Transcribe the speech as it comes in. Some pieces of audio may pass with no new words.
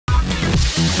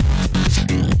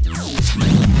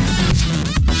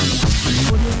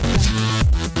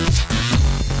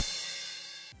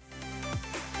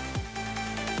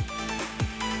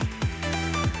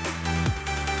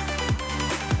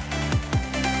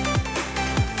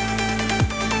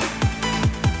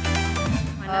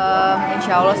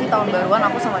Insya Allah sih tahun baruan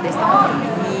aku sama Desta mau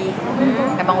pergi.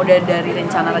 Emang udah dari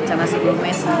rencana-rencana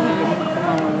sebelumnya sih. Jadi aku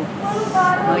mau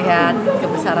melihat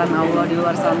kebesaran Allah di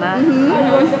luar sana.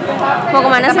 Mau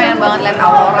kemana Kita sih? pengen banget lihat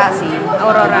aurora sih.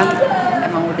 Aurora. Jadi,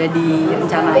 emang udah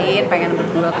direncanain, pengen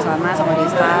berdua ke sana sama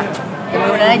Desta. Dan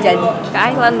mudah-mudahan jadi. Ke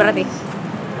Iceland berarti?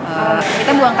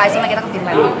 Kita buang ke Iceland, kita ke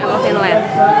Finlandia. Ke Finland.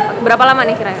 Berapa lama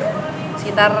nih kira-kira?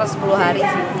 Sekitar 10 hari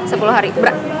sih. 10 hari.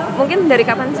 Mungkin dari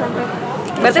kapan sampai?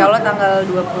 Berarti Insya Allah tanggal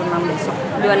 26 besok.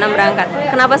 26 berangkat.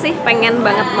 Kenapa sih pengen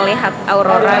banget melihat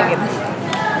aurora gitu?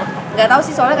 Gak tau sih,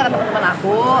 soalnya karena teman-teman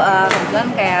aku kebetulan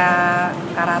kayak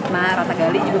Kak Rata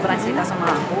Gali juga pernah cerita sama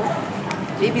aku.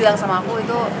 Dia bilang sama aku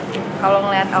itu kalau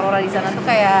ngelihat aurora di sana tuh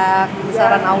kayak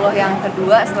kebesaran Allah yang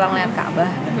kedua setelah ngelihat Ka'bah.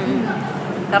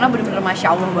 Karena bener-bener Masya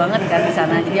Allah banget kan di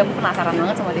sana. Jadi aku penasaran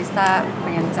banget sama Desta,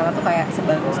 pengen di sana tuh kayak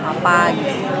sebagus apa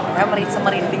gitu. Kayak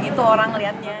semerinding itu orang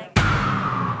ngelihatnya.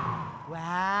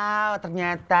 Wow,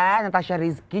 ternyata Natasha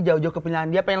Rizky jauh-jauh ke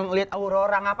Finlandia pengen lihat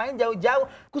aurora. Ngapain jauh-jauh?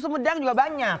 Ku Sumedang juga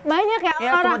banyak. Banyak ya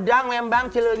Ya, aurora. Sumedang, Lembang,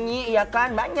 Cileunyi, iya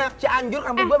kan? Banyak. Cianjur,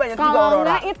 kampung gue banyak juga Kalau aurora.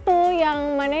 enggak itu yang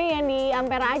mana yang di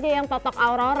Ampera aja yang totok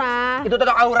aurora. Itu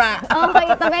totok aura. Oh,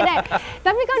 itu beda.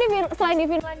 Tapi kalau selain di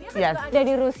Finlandia kan Yes. juga ada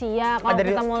di Rusia kalau Ada di-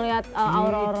 kita mau lihat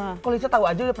aurora. Kok Lisa tahu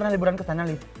aja udah pernah liburan ke sana,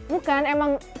 Lis? Bukan,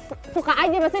 emang suka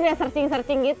aja maksudnya dia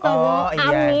searching gitu. Oh, iya.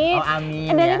 Amin. Oh, amin,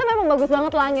 Dan ya. itu memang bagus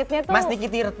banget langitnya tuh. Mas Niki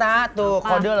Tirta tuh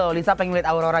kode loh, Lisa pengen lihat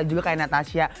aurora juga kayak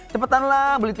Natasha. Cepetan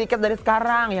lah beli tiket dari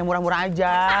sekarang, yang murah-murah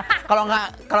aja.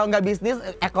 Kalau nggak bisnis,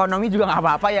 ekonomi juga nggak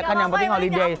apa-apa ya kan, yang penting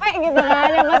holiday. Nyampe gitu kan,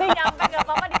 yang penting nyampe nggak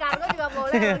apa-apa di kargo juga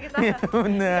boleh kalau kita. Iya,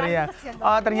 bener ya.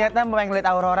 Oh ternyata pengen lihat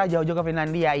aurora jauh-jauh ke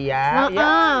Finlandia ya.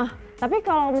 Ya. Tapi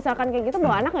kalau misalkan kayak gitu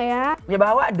bawa anak nggak ya? Ya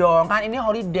bawa dong, kan ini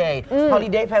holiday,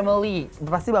 holiday family.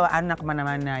 Pasti bawa anak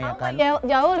kemana-mana ya kan.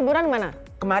 Jauh liburan mana?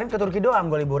 Kemarin ke Turki doang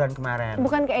gue liburan kemarin.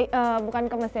 Bukan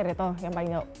ke Mesir itu yang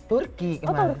paling jauh. Turki Oh,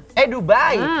 kemarin.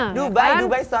 Dubai. Ah, Dubai, ya kan?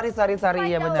 Dubai, sorry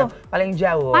iya jauh? benar. Paling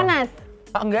jauh. Panas.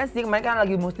 Oh, enggak sih, kemarin kan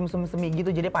lagi musim semi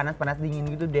gitu, jadi panas-panas dingin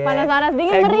gitu deh. Panas-panas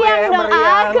dingin, Kayak meriang gue,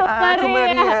 dong. Aku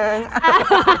meriang.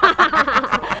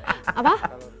 Apa?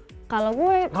 Kalau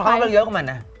gue Kalau kamu paling jauh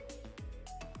kemana?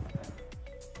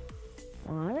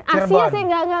 Asia Cirebon. sih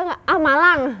enggak.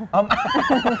 Malang. Om.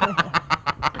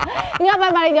 Enggak,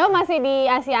 paling jauh masih di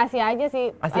Asia aja sih.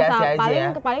 Asia aja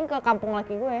ya? Paling ke kampung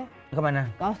laki gue.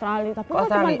 Kemana? Ke Australia, tapi Ke kan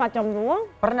cuma Australia? 4 jam doang.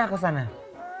 Pernah ke sana?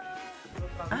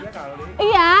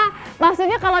 Iya,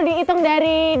 maksudnya kalau dihitung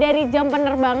dari jam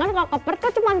penerbangan kalau ke Perth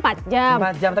kan cuma 4 jam.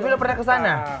 4 jam, tapi lo pernah ke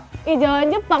sana? Jalan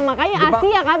Jepang, makanya Jepang.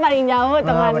 Asia kan paling jauh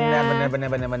temannya. Bener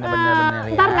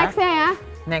ya. Ntar nextnya ya.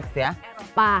 Next ya.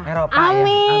 Eropa. Ya.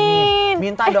 Amin.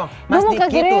 Minta dong, Gue Mas mau ke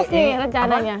Diki tuh. Greece nih ini-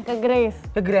 rencananya, ke Greece.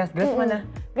 Apa? Ke Greece, Greece mana?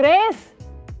 Greece.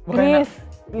 Bukan Greece.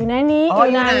 Yunani. Oh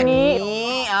Yunani.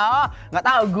 Oh, nggak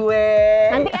tahu gue.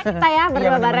 Nanti ya kita ya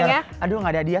berdua bareng ya. Aduh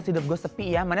nggak ada Dias, hidup gue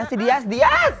sepi ya. Mana sih Dias?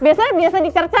 Dias! Biasa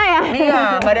dicerca ya. Iya,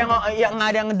 nggak ada nggak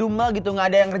ada yang ngedumel gitu, nggak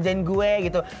ada yang ngerjain gue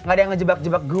gitu, nggak ada yang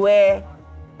ngejebak-jebak gue.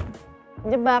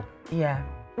 Jebak. Iya.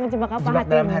 Ngejebak apa Jebak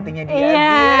dalam hatimu? hatinya dia.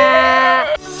 Iya.